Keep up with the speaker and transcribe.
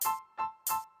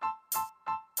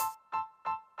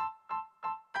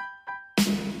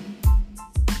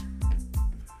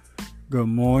Good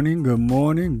morning, good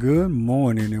morning, good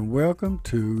morning, and welcome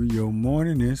to your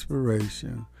morning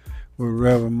inspiration with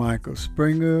Reverend Michael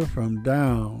Springer from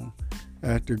Down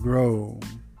at the Grove.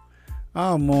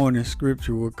 Our morning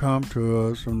scripture will come to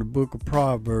us from the book of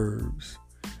Proverbs,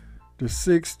 the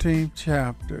 16th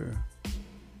chapter,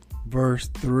 verse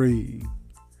 3.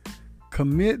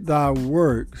 Commit thy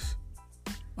works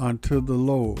unto the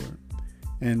Lord,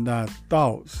 and thy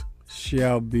thoughts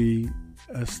shall be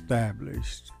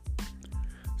established.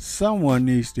 Someone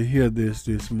needs to hear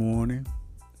this morning.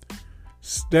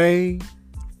 Stay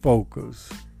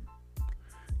focused.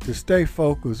 To stay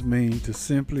focused means to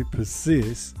simply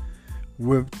persist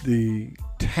with the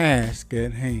task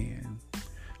at hand,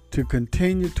 to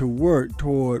continue to work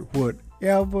toward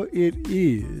whatever it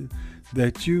is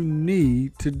that you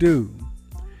need to do,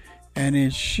 and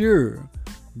ensure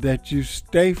that you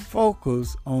stay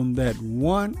focused on that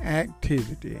one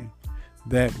activity,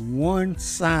 that one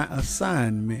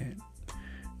assignment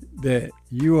that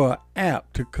you are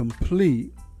apt to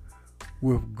complete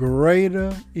with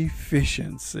greater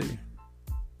efficiency.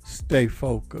 Stay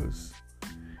focused.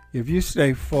 If you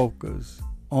stay focused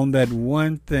on that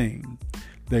one thing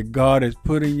that God has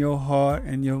put in your heart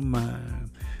and your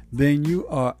mind, then you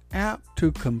are apt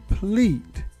to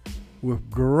complete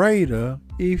with greater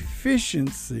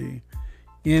efficiency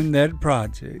in that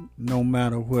project, no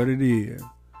matter what it is.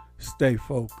 Stay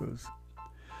focused.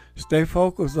 Stay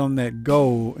focused on that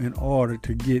goal in order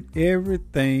to get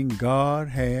everything God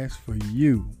has for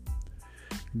you.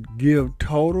 Give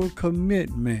total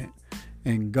commitment,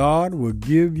 and God will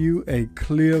give you a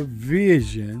clear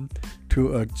vision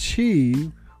to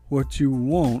achieve what you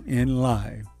want in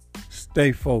life.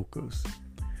 Stay focused,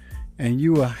 and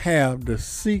you will have the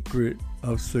secret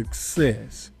of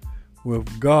success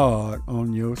with God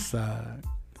on your side.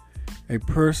 A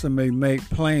person may make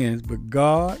plans, but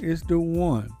God is the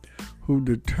one who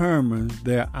determines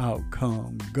their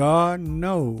outcome. God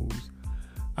knows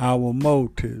our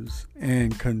motives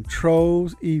and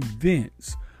controls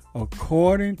events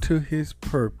according to his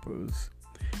purpose.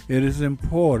 It is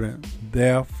important,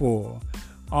 therefore,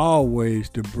 always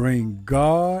to bring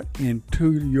God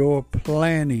into your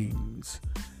plannings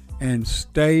and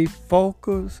stay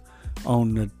focused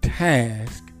on the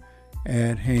task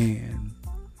at hand.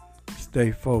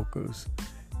 Stay focused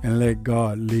and let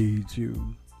God lead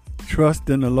you. Trust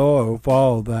in the Lord with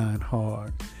all thine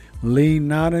heart. Lean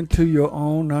not into your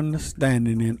own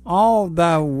understanding. In all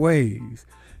thy ways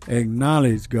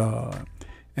acknowledge God,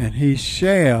 and he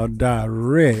shall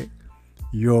direct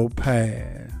your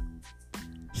path.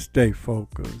 Stay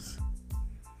focused.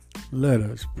 Let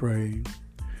us pray.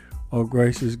 Oh,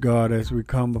 gracious God, as we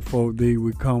come before thee,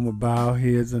 we come with bowed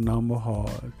heads and humble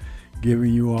hearts,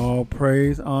 giving you all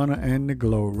praise, honor, and the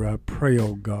glory. I pray,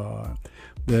 oh God,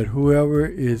 that whoever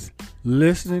is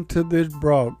listening to this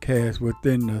broadcast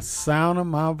within the sound of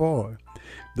my voice,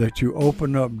 that you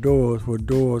open up doors where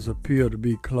doors appear to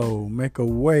be closed. Make a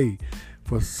way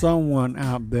for someone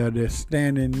out there that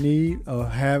stand in need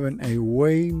of having a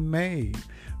way made.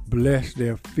 Bless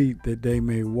their feet that they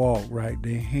may walk right,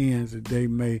 their hands that they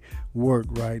may work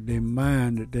right, their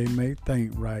mind that they may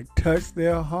think right. Touch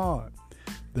their heart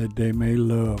that they may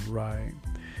love right.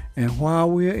 And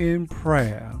while we're in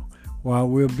prayer, while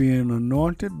we're being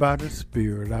anointed by the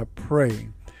Spirit, I pray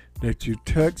that you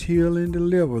touch, heal, and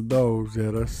deliver those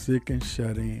that are sick and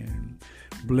shut in.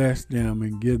 Bless them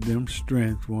and give them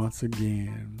strength once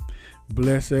again.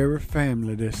 Bless every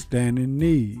family that stand in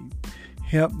need.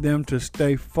 Help them to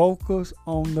stay focused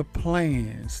on the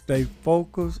plan, stay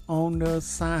focused on the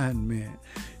assignment,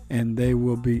 and they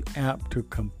will be apt to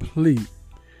complete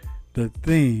the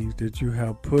things that you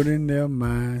have put in their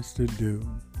minds to do.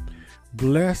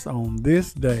 Bless on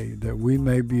this day that we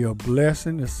may be a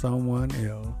blessing to someone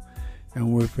else,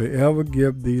 and will forever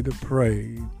give thee the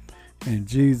praise. In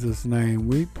Jesus' name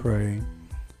we pray.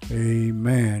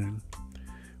 Amen.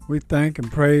 We thank and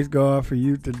praise God for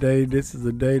you today. This is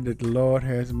the day that the Lord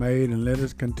has made, and let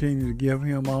us continue to give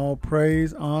him all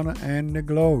praise, honor, and the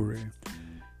glory.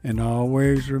 And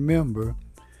always remember,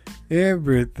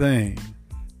 everything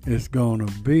is going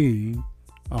to be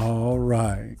all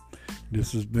right.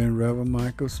 This has been Reverend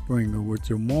Michael Springer with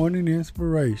your morning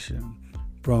inspiration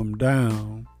from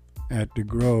Down at the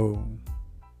Grove.